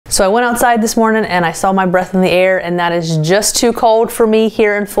So I went outside this morning and I saw my breath in the air, and that is just too cold for me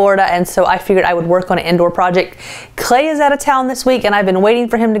here in Florida, and so I figured I would work on an indoor project. Clay is out of town this week, and I've been waiting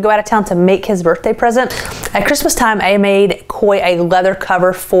for him to go out of town to make his birthday present. At Christmas time, I made Coy a leather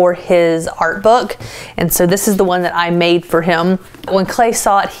cover for his art book, and so this is the one that I made for him. When Clay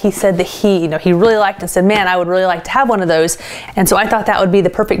saw it, he said that he really liked it and said, man, I would really like to have one of those. And so I thought that would be the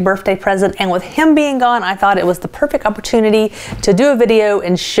perfect birthday present, and with him being gone, I thought it was the perfect opportunity to do a video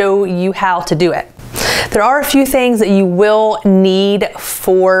and show you how to do it. There are a few things that you will need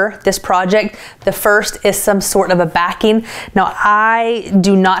for this project. The first is some sort of a backing. Now, I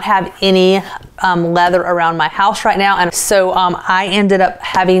do not have any leather around my house right now, and so I ended up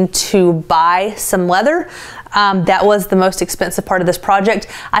having to buy some leather. That was the most expensive part of this project.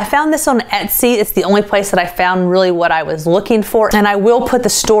 I found this on Etsy. It's the only place that I found really what I was looking for. And I will put the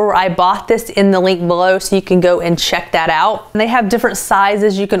store where I bought this in the link below so you can go and check that out. And they have different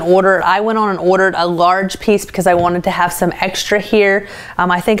sizes you can order. I went on and ordered a large piece because I wanted to have some extra here.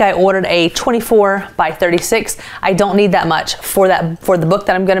 I think I ordered a 24 by 36. I don't need that much for the book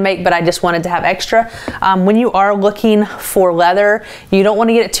that I'm gonna make, but I just wanted to have extra. When you are looking for leather, you don't want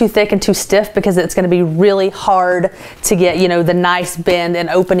to get it too thick and too stiff because it's gonna be really hard to get, the nice bend and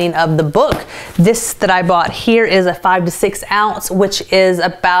opening of the book. This that I bought here is a 5 to 6 ounce, which is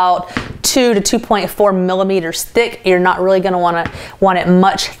about 2 to 2.4 millimeters thick. You're not really going to want it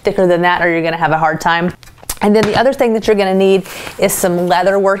much thicker than that, or you're going to have a hard time. And then the other thing that you're gonna need is some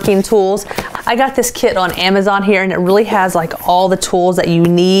leather working tools. I got this kit on Amazon here, and it really has like all the tools that you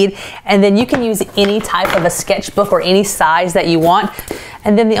need. And then you can use any type of a sketchbook or any size that you want.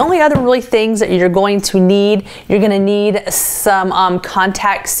 And then the only other really things that you're going to need, you're gonna need some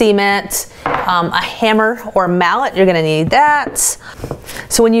contact cement, a hammer or a mallet, you're gonna need that.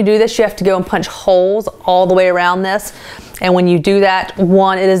 So when you do this, you have to go and punch holes all the way around this. And when you do that,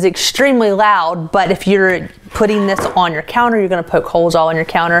 one, it is extremely loud, but if you're putting this on your counter, you're gonna poke holes all on your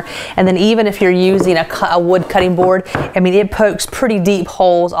counter. And then even if you're using a wood cutting board, I mean, it pokes pretty deep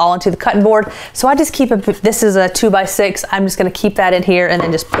holes all into the cutting board. So I just keep it, this is a 2 by 6. I'm just gonna keep that in here and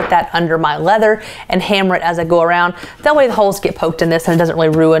then just put that under my leather and hammer it as I go around. That way the holes get poked in this and it doesn't really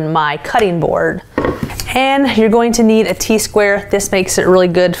ruin my cutting board. And you're going to need a T-square. This makes it really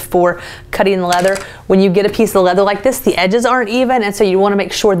good for cutting the leather. When you get a piece of leather like this, the edges aren't even, and so you want to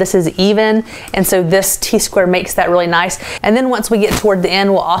make sure this is even, and so this T-square makes that really nice. And then once we get toward the end,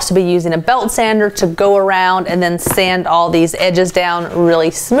 we'll also be using a belt sander to go around and then sand all these edges down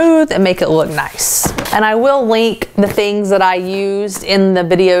really smooth and make it look nice. And I will link the things that I used in the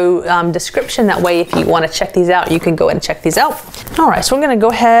video description. That way, if you want to check these out, you can go ahead and check these out. All right, so we're going to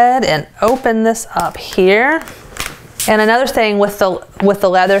go ahead and open this up here. And another thing with the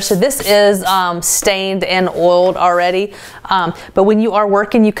leather, so this is stained and oiled already, but when you are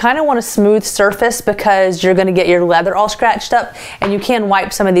working, you kind of want a smooth surface because you're going to get your leather all scratched up, and you can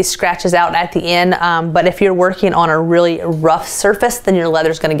wipe some of these scratches out at the end, but if you're working on a really rough surface, then your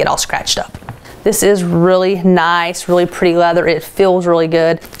leather is going to get all scratched up. This is really nice, really pretty leather. It feels really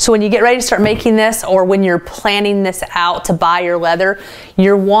good. So when you get ready to start making this, or when you're planning this out to buy your leather,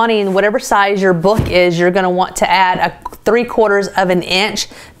 you're wanting whatever size your book is, you're gonna want to add a 3/4 of an inch.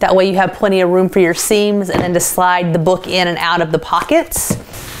 That way you have plenty of room for your seams and then to slide the book in and out of the pockets.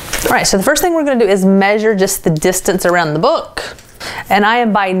 All right, so the first thing we're gonna do is measure just the distance around the book. And I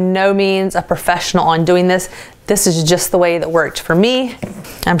am by no means a professional on doing this. This is just the way that worked for me.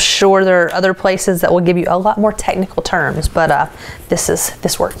 I'm sure there are other places that will give you a lot more technical terms, but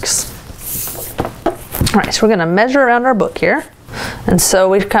this works. All right, so we're gonna measure around our book here. And so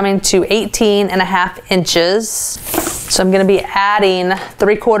we're coming to 18.5 inches. So I'm gonna be adding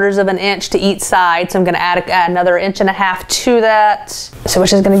 3/4 of an inch to each side. So I'm gonna add another 1.5 inches to that. So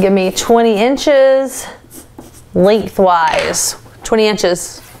which is gonna give me 20 inches lengthwise. 20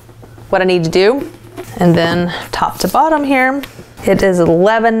 inches, what I need to do. And then top to bottom here, it is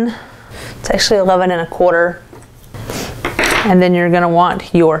 11, it's actually 11.25. And then you're gonna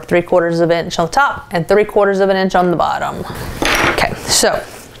want your 3/4 of an inch on the top and 3/4 of an inch on the bottom. Okay, so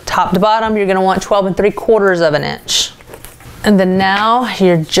top to bottom, you're gonna want 12 3/4 of an inch. And then now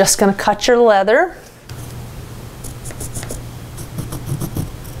you're just gonna cut your leather.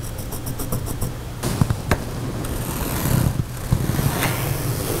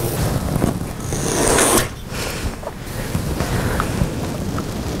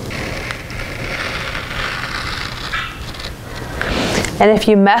 And if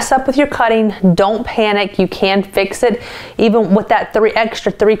you mess up with your cutting, don't panic. You can fix it. Even with that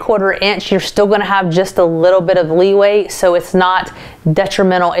extra 3/4 inch, you're still gonna have just a little bit of leeway, so it's not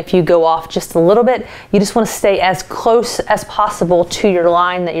detrimental if you go off just a little bit. You just wanna stay as close as possible to your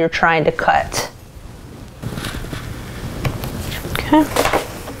line that you're trying to cut. Okay.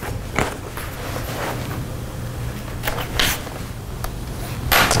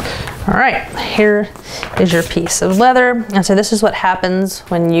 All right, here is your piece of leather. And so this is what happens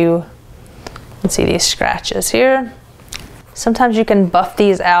when you can see these scratches here. Sometimes you can buff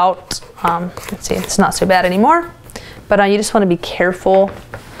these out. Let's see, it's not so bad anymore. But you just want to be careful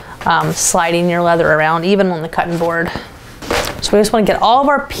sliding your leather around, even on the cutting board. So we just want to get all of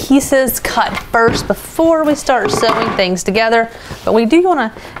our pieces cut first before we start sewing things together. But we do want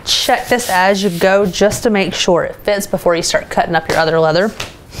to check this as you go just to make sure it fits before you start cutting up your other leather.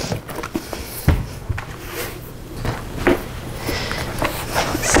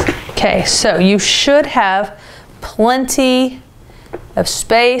 Okay, so you should have plenty of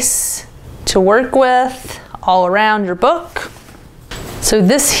space to work with all around your book. So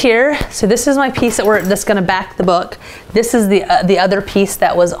this is my piece that's gonna back the book. This is the other piece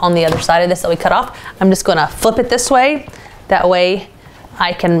that was on the other side of this that we cut off. I'm just gonna flip it this way. That way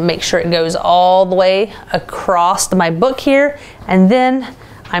I can make sure it goes all the way across my book here. And then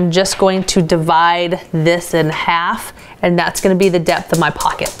I'm just going to divide this in half, and that's gonna be the depth of my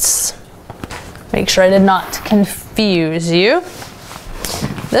pockets. Make sure I did not confuse you.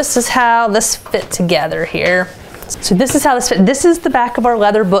 This is how this fit together here. So this is how this fit. This is the back of our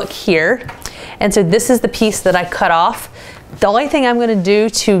leather book here. And so this is the piece that I cut off. The only thing I'm gonna do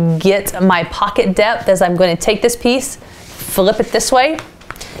to get my pocket depth is I'm gonna take this piece, flip it this way,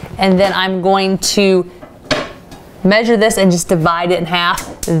 and then I'm going to measure this and just divide it in half.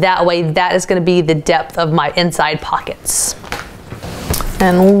 That way, that is gonna be the depth of my inside pockets.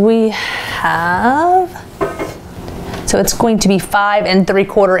 And we have, so it's going to be 5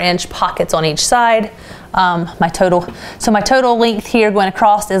 3/4 inch pockets on each side. My total length here going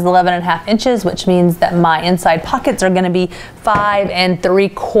across is 11.5 inches, which means that my inside pockets are gonna be 5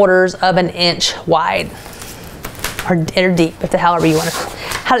 3/4 of an inch wide, or deep, if however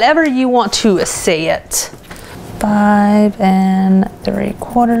you want to say it. 5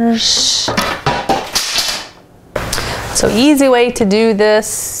 3/4. So easy way to do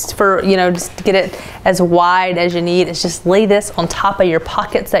this for, just to get it as wide as you need is just lay this on top of your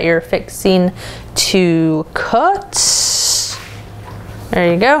pockets that you're fixing to cut.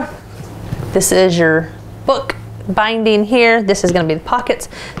 There you go. This is your book binding here. This is gonna be the pockets.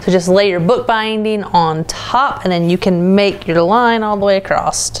 So just lay your book binding on top, and then you can make your line all the way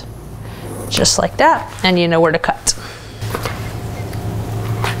across. Just like that, and you know where to cut.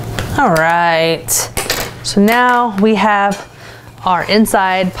 All right. So now we have our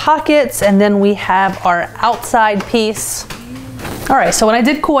inside pockets, and then we have our outside piece. All right, so when I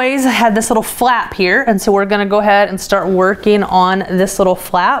did Koi's, I had this little flap here, and so we're gonna go ahead and start working on this little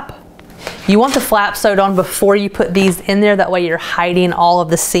flap. You want the flap sewed on before you put these in there, that way you're hiding all of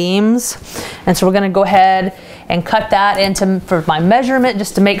the seams. And so we're gonna go ahead and cut that for my measurement,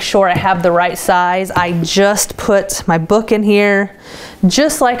 just to make sure I have the right size. I just put my book in here,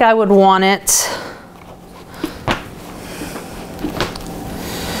 just like I would want it.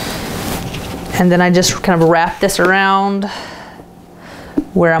 And then I just kind of wrap this around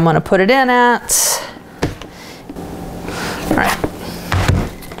where I'm gonna put it in at. All right.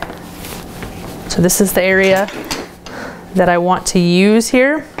 So this is the area that I want to use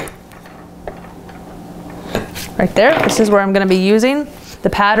here. Right there, this is where I'm gonna be using. The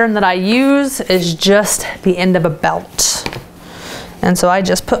pattern that I use is just the end of a belt. And so I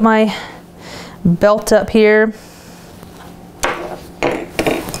just put my belt up here.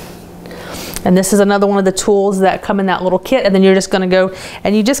 And this is another one of the tools that come in that little kit, and then you're just gonna go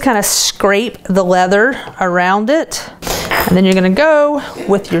and you just kind of scrape the leather around it. And then you're gonna go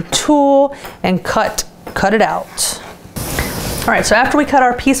with your tool and cut it out. All right, so after we cut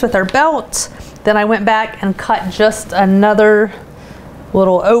our piece with our belt, then I went back and cut just another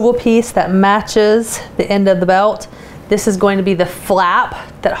little oval piece that matches the end of the belt. This is going to be the flap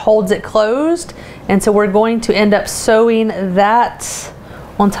that holds it closed. And so we're going to end up sewing that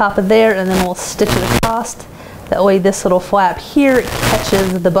on top of there, and then we'll stitch it across. That way this little flap here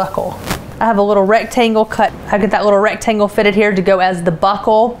catches the buckle. I have a little rectangle cut. I get that little rectangle fitted here to go as the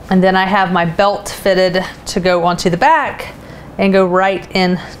buckle, and then I have my belt fitted to go onto the back and go right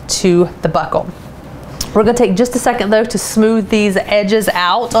into the buckle. We're gonna take just a second though to smooth these edges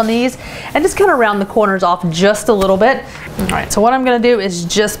out on these and just kind of round the corners off just a little bit. All right, so what I'm gonna do is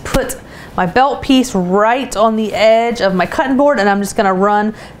just put my belt piece right on the edge of my cutting board, and I'm just gonna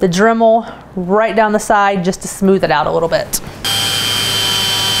run the Dremel right down the side just to smooth it out a little bit.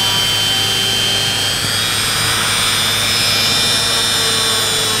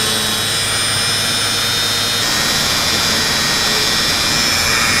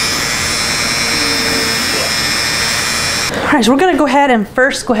 All right, so we're gonna go ahead and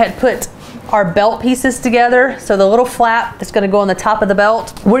first put our belt pieces together. So the little flap that's gonna go on the top of the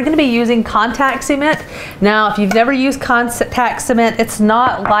belt, we're gonna be using contact cement. Now, if you've never used contact cement, it's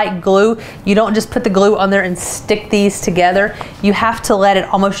not like glue. You don't just put the glue on there and stick these together. You have to let it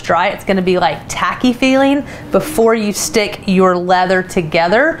almost dry. It's gonna be like tacky feeling before you stick your leather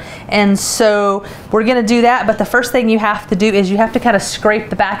together. And so we're gonna do that, but the first thing you have to do is you have to kind of scrape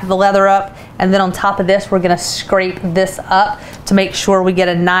the back of the leather up, and then on top of this, we're gonna scrape this up to make sure we get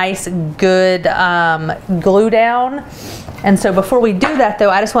a nice, good glue down. And so before we do that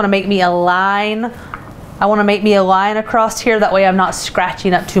though, I just wanna make me a line. I wanna make me a line across here, that way I'm not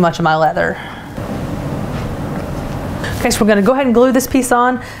scratching up too much of my leather. Okay, so we're gonna go ahead and glue this piece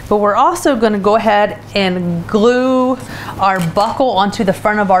on, but we're also gonna go ahead and glue our buckle onto the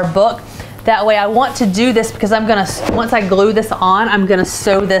front of our book. That way I want to do this because I'm gonna, once I glue this on, I'm gonna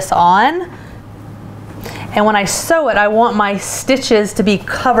sew this on. And when I sew it, I want my stitches to be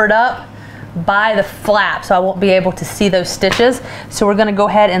covered up by the flap, so I won't be able to see those stitches. So we're gonna go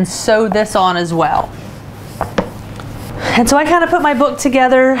ahead and sew this on as well. And so I kind of put my book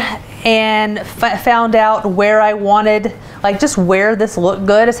together and found out where I wanted, like just where this looked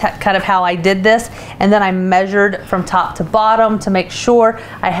good is kind of how I did this. And then I measured from top to bottom to make sure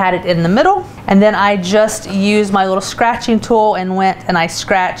I had it in the middle. And then I just used my little scratching tool and went and I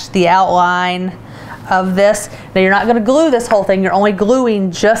scratched the outline of this. Now you're not going to glue this whole thing, you're only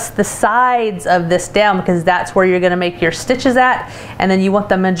gluing just the sides of this down because that's where you're going to make your stitches at, and then you want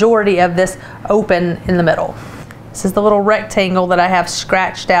the majority of this open in the middle. This is the little rectangle that I have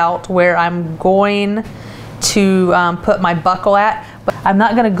scratched out where I'm going to put my buckle at, but I'm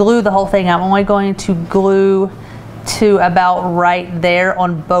not going to glue the whole thing. I'm only going to glue to about right there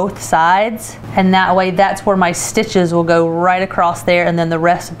on both sides, and that way that's where my stitches will go right across there, and then the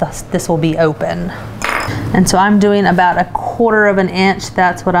rest of this will be open. And so I'm doing about 1/4 of an inch.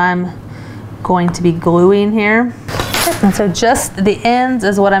 That's what I'm going to be gluing here. And so just the ends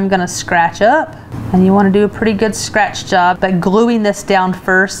is what I'm going to scratch up, and you want to do a pretty good scratch job, but gluing this down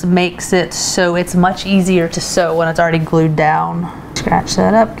first makes it so it's much easier to sew when it's already glued down. Scratch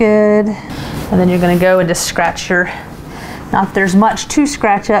that up good, and then you're going to go and just scratch your, not that there's much to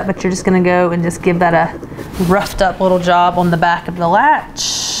scratch up, but you're just going to go and just give that a roughed up little job on the back of the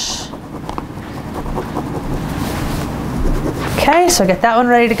latch. Okay, so I got that one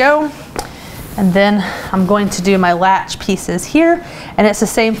ready to go. And then I'm going to do my latch pieces here, and it's the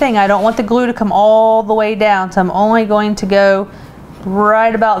same thing. I don't want the glue to come all the way down, so I'm only going to go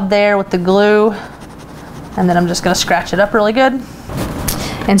right about there with the glue, and then I'm just going to scratch it up really good.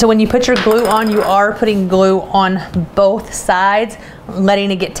 And so when you put your glue on, you are putting glue on both sides, letting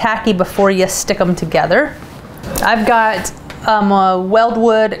it get tacky before you stick them together. I've got a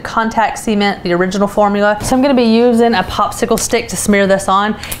Weldwood contact cement, the original formula. So I'm gonna be using a popsicle stick to smear this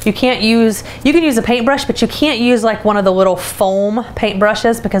on. You can use a paintbrush, but you can't use like one of the little foam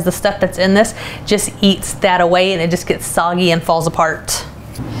paintbrushes because the stuff that's in this just eats that away and it just gets soggy and falls apart.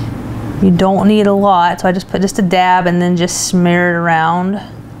 You don't need a lot, so I just put just a dab and then just smear it around.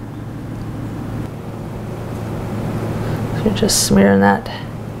 So you're just smearing that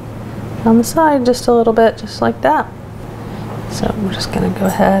on the side just a little bit, just like that. So we're just gonna go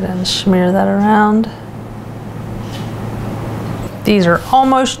ahead and smear that around. These are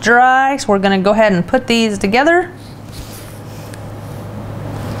almost dry, so we're gonna go ahead and put these together.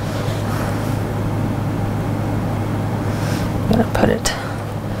 I'm gonna put it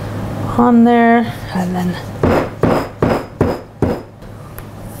on there, and then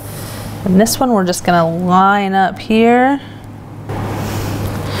this one we're just gonna line up here.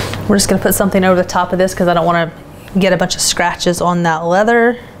 We're just gonna put something over the top of this because I don't want to get a bunch of scratches on that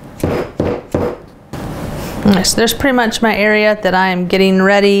leather. Okay, so there's pretty much my area that I am getting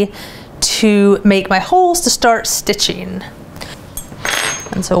ready to make my holes to start stitching.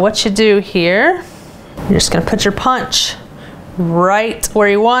 And so what you do here, you're just gonna put your punch right where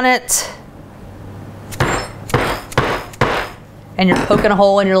you want it, and you're poking a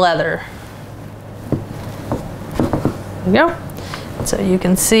hole in your leather. There you go. So you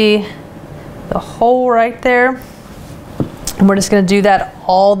can see the hole right there. And we're just going to do that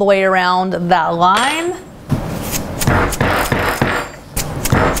all the way around that line.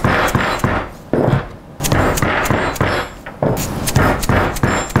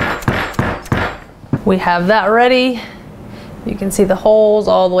 we have that ready. You can see the holes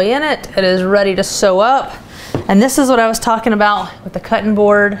all the way in it. It is ready to sew up. And this is what I was talking about with the cutting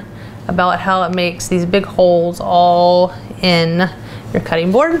board, about how it makes these big holes all in your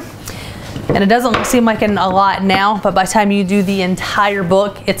cutting board. And it doesn't seem like a lot now, but by the time you do the entire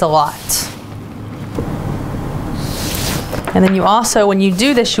book, it's a lot. And then you also, when you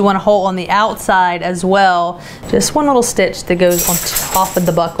do this, you want a hole on the outside as well. Just one little stitch that goes on off of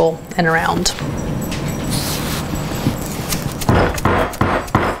the buckle and around.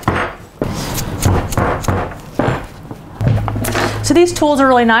 So these tools are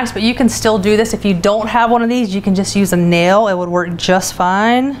really nice, but you can still do this. If you don't have one of these, you can just use a nail. It would work just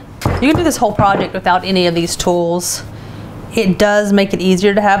fine. You can do this whole project without any of these tools. It does make it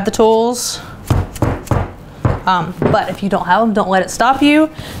easier to have the tools. But if you don't have them, don't let it stop you.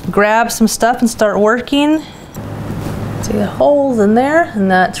 Grab some stuff and start working. See the holes in there, and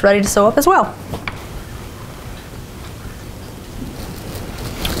that's ready to sew up as well.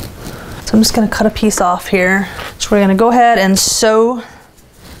 So I'm just going to cut a piece off here. So we're going to go ahead and sew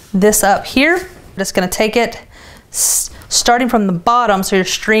this up here. I'm just going to take it starting from the bottom, so your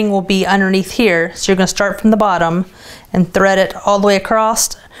string will be underneath here. So you're going to start from the bottom and thread it all the way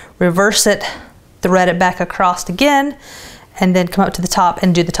across, reverse it, thread it back across again, and then come up to the top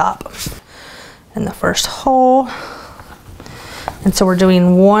and do the top. And the first hole. And so we're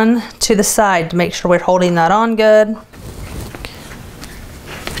doing one to the side to make sure we're holding that on good.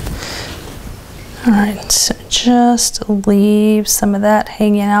 All right, so just leave some of that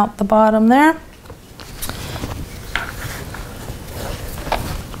hanging out the bottom there.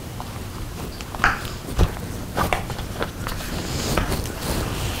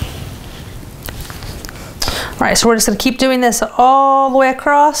 All right, so we're just gonna keep doing this all the way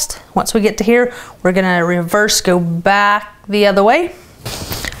across. Once we get to here, we're gonna reverse, go back the other way.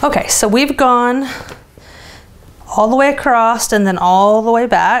 Okay, so we've gone all the way across and then all the way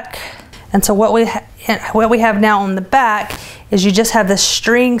back. And so what we have now on the back is you just have this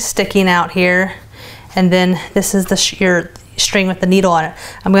string sticking out here, and then this is your string with the needle on it.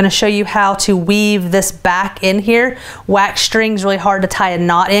 I'm going to show you how to weave this back in here. Wax string's really hard to tie a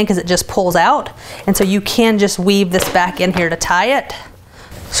knot in because it just pulls out, and so you can just weave this back in here to tie it.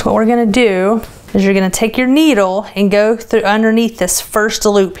 So what we're going to do is you're going to take your needle and go through underneath this first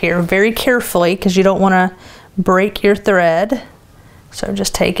loop here very carefully, because you don't want to break your thread. So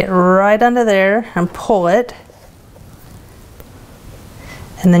just take it right under there and pull it.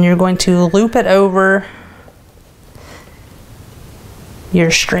 And then you're going to loop it over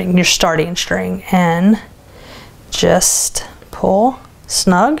your string, your starting string, and just pull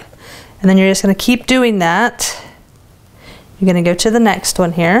snug. And then you're just going to keep doing that. You're going to go to the next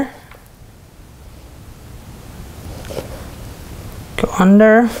one here. Go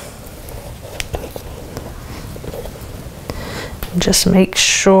under. Just make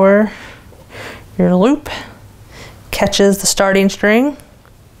sure your loop catches the starting string.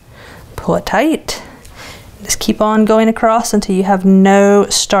 Pull it tight. Just keep on going across until you have no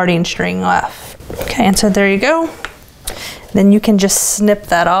starting string left. Okay, and so there you go. Then you can just snip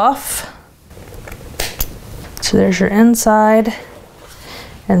that off. So there's your inside,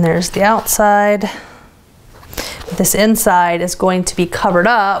 and there's the outside. This inside is going to be covered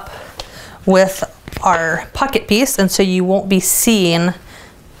up with our pocket piece, and so you won't be seeing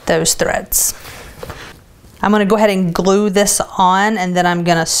those threads. I'm going to go ahead and glue this on, and then I'm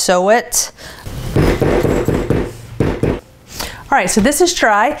going to sew it. All right, so this is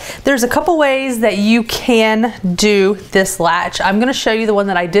dry. There's a couple ways that you can do this latch. I'm going to show you the one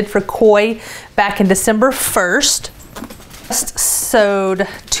that I did for Koi back in December 1st. Just sewed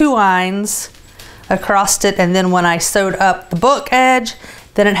 2 lines across it, and then when I sewed up the book edge,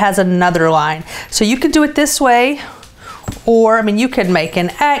 then it has another line. So you could do it this way, or I mean, you could make an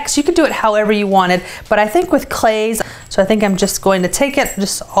X, you could do it however you wanted, but I think with clays, so I think I'm just going to take it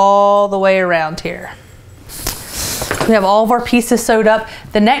just all the way around here. We have all of our pieces sewed up.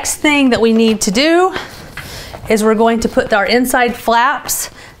 The next thing that we need to do is we're going to put our inside flaps.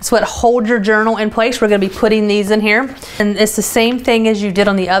 It's what hold your journal in place. We're going to be putting these in here. And it's the same thing as you did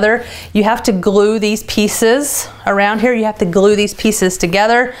on the other. You have to glue these pieces around here. You have to glue these pieces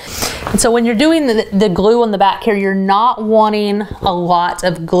together. And so when you're doing the glue on the back here, you're not wanting a lot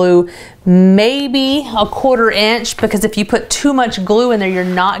of glue, maybe a 1/4 inch, because if you put too much glue in there, you're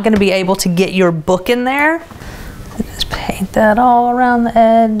not going to be able to get your book in there. So just paint that all around the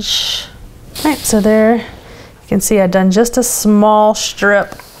edge. All right, so there you can see I've done just a small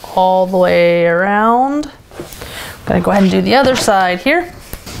strip all the way around. I'm gonna go ahead and do the other side here.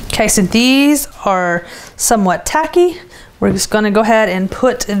 Okay, so these are somewhat tacky. We're just gonna go ahead and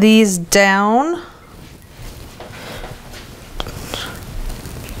put these down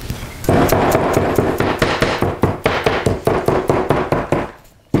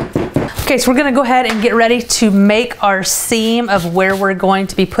Okay, so we're gonna go ahead and get ready to make our seam of where we're going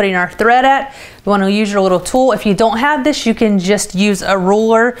to be putting our thread at. You want to use your little tool. If you don't have this, you can just use a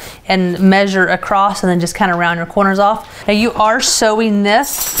ruler and measure across and then just kind of round your corners off. Now you are sewing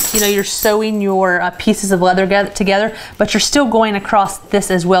this, you're sewing your pieces of leather together, but you're still going across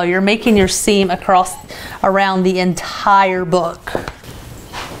this as well. You're making your seam across around the entire book.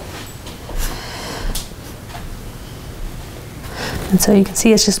 And so you can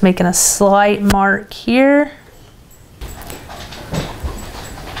see it's just making a slight mark here.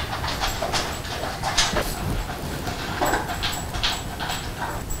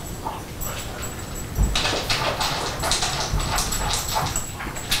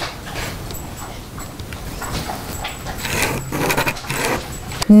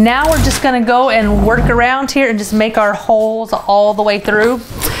 Now we're just gonna go and work around here and just make our holes all the way through.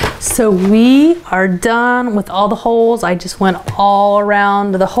 So we are done with all the holes. I just went all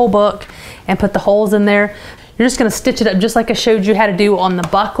around the whole book and put the holes in there. You're just gonna stitch it up just like I showed you how to do on the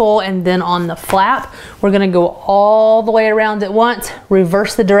buckle and then on the flap. We're gonna go all the way around at once,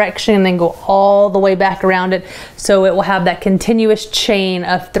 reverse the direction, and then go all the way back around it so it will have that continuous chain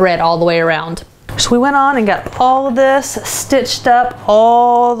of thread all the way around. So we went on and got all of this stitched up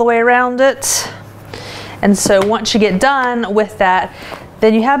all the way around it. And so once you get done with that,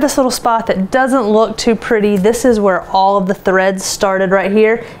 then you have this little spot that doesn't look too pretty. This is where all of the threads started right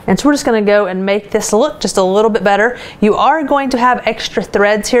here. And so we're just gonna go and make this look just a little bit better. You are going to have extra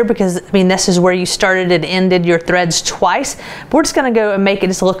threads here because, this is where you started and ended your threads twice. But we're just gonna go and make it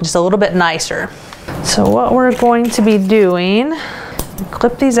just look just a little bit nicer. So what we're going to be doing,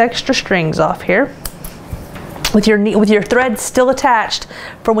 clip these extra strings off here. With your thread still attached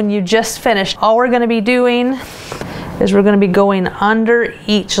from when you just finished, all we're gonna be doing is we're going to be going under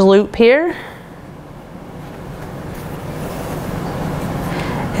each loop here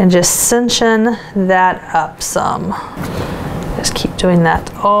and just cinching that up some. Just keep doing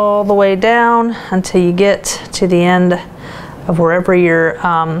that all the way down until you get to the end of wherever your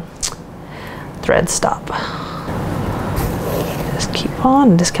threads stop. Just keep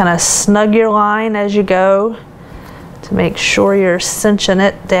on and just kind of snug your line as you go to make sure you're cinching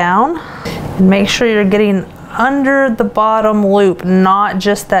it down, and make sure you're getting under the bottom loop, not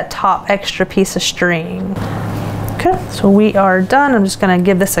just that top extra piece of string. Okay, so we are done. I'm just gonna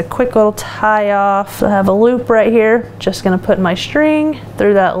give this a quick little tie off. I have a loop right here. Just gonna put my string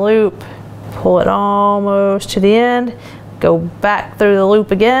through that loop, pull it almost to the end, go back through the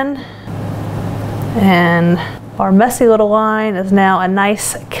loop again, and our messy little line is now a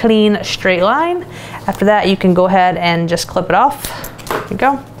nice clean straight line. After that, you can go ahead and just clip it off. There you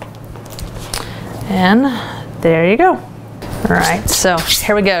go. And there you go. All right, so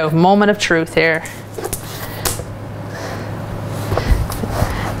here we go. Moment of truth here.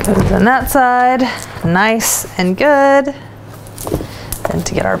 Goes on that side, nice and good. Then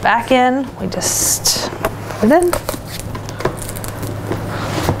to get our back in, we just put it in.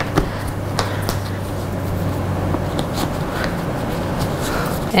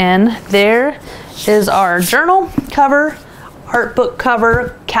 And there is our journal cover, art book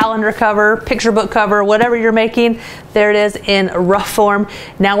cover, calendar cover, picture book cover, whatever you're making. There it is in rough form.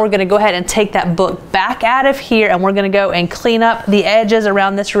 Now we're gonna go ahead and take that book back out of here, and we're gonna go and clean up the edges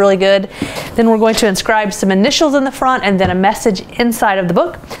around this really good. Then we're going to inscribe some initials in the front and then a message inside of the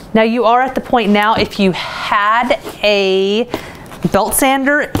book. Now you are at the point now, if you had a belt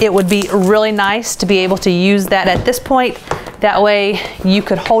sander, it would be really nice to be able to use that at this point. That way you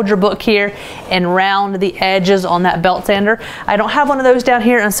could hold your book here and round the edges on that belt sander. I don't have one of those down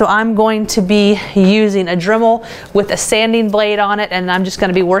here, and so I'm going to be using a Dremel with a sanding blade on it, and I'm just going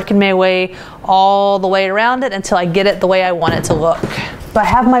to be working my way all the way around it until I get it the way I want it to look. So I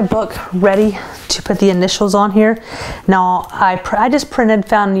have my book ready to put the initials on here. Now I just found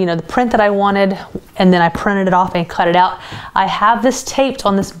the print that I wanted, and then I printed it off and cut it out. I have this taped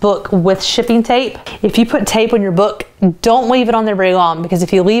on this book with shipping tape. If you put tape on your book, don't leave it on there very long, because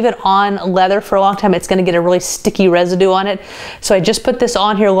if you leave it on leather for a long time, it's gonna get a really sticky residue on it. So I just put this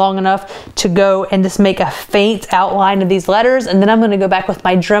on here long enough to go and just make a faint outline of these letters, and then I'm gonna go back with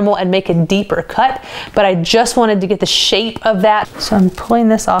my Dremel and make a deeper cut. But I just wanted to get the shape of that. So I'm pulling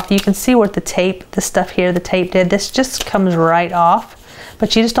this off. You can see what the tape, the stuff here, the tape did. This just comes right off,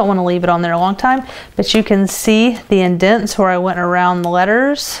 but you just don't wanna leave it on there a long time. But you can see the indents where I went around the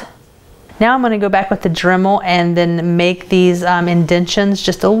letters. Now I'm going to go back with the Dremel and then make these indentions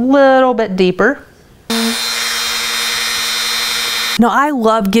just a little bit deeper. Now, I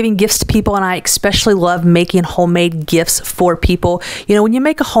love giving gifts to people, and I especially love making homemade gifts for people. You know, when you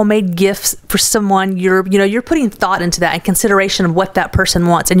make a homemade gift for someone, you're putting thought into that and consideration of what that person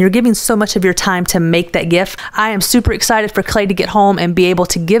wants, and you're giving so much of your time to make that gift. I am super excited for Clay to get home and be able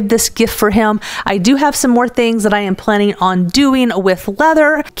to give this gift for him. I do have some more things that I am planning on doing with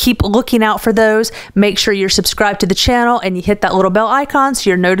leather. Keep looking out for those. Make sure you're subscribed to the channel and you hit that little bell icon so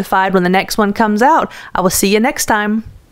you're notified when the next one comes out. I will see you next time.